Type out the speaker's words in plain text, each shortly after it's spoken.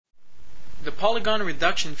polygon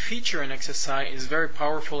reduction feature in XSI is very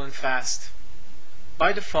powerful and fast.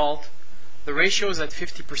 By default, the ratio is at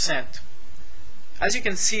 50%. As you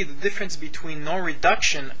can see, the difference between no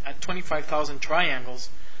reduction at 25,000 triangles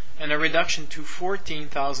and a reduction to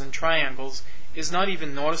 14,000 triangles is not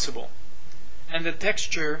even noticeable, and the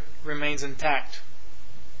texture remains intact.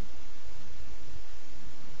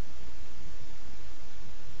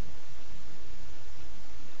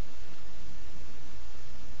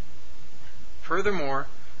 Furthermore,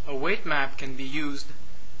 a weight map can be used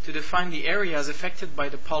to define the areas affected by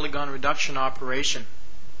the polygon reduction operation.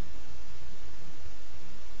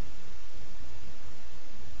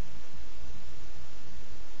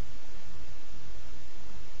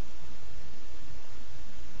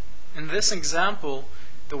 In this example,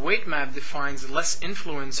 the weight map defines less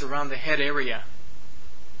influence around the head area.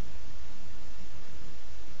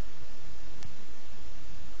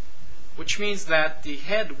 Which means that the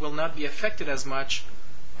head will not be affected as much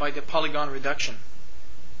by the polygon reduction.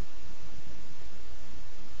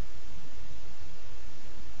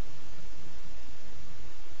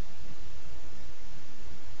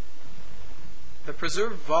 The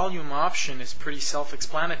preserve volume option is pretty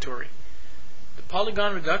self-explanatory. The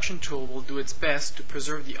polygon reduction tool will do its best to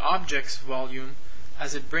preserve the object's volume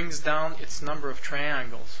as it brings down its number of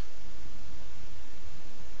triangles.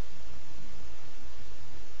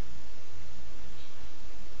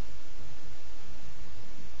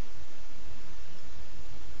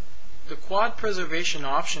 The quad preservation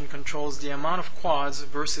option controls the amount of quads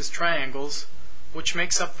versus triangles, which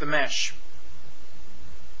makes up the mesh.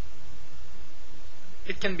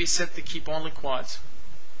 It can be set to keep only quads.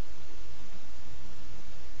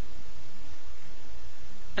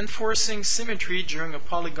 Enforcing symmetry during a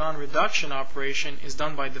polygon reduction operation is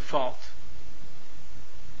done by default.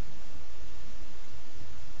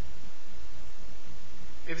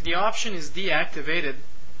 If the option is deactivated,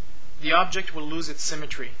 the object will lose its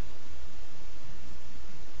symmetry.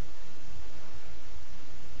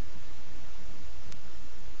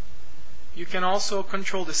 You can also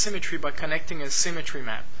control the symmetry by connecting a symmetry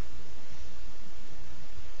map.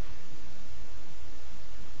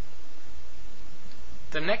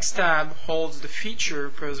 The next tab holds the feature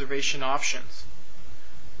preservation options,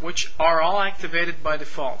 which are all activated by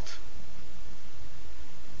default.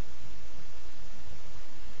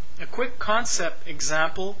 A quick concept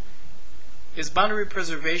example is boundary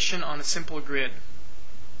preservation on a simple grid.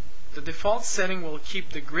 The default setting will keep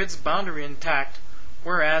the grid's boundary intact,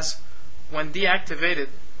 whereas when deactivated,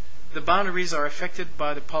 the boundaries are affected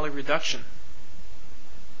by the poly reduction.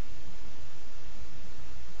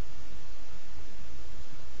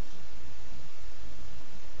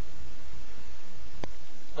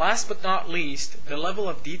 Last but not least, the level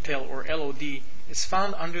of detail, or LOD, is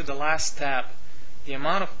found under the last tab. The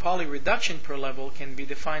amount of poly reduction per level can be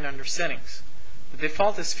defined under settings. The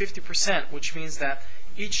default is 50%, which means that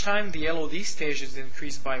each time the LOD stage is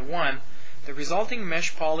increased by 1, the resulting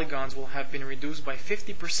mesh polygons will have been reduced by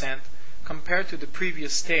 50% compared to the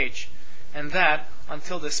previous stage, and that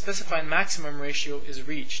until the specified maximum ratio is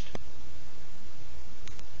reached.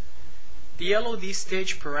 The LOD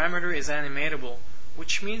stage parameter is animatable,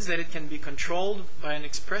 which means that it can be controlled by an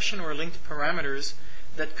expression or linked parameters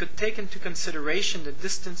that could take into consideration the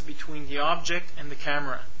distance between the object and the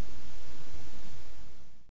camera.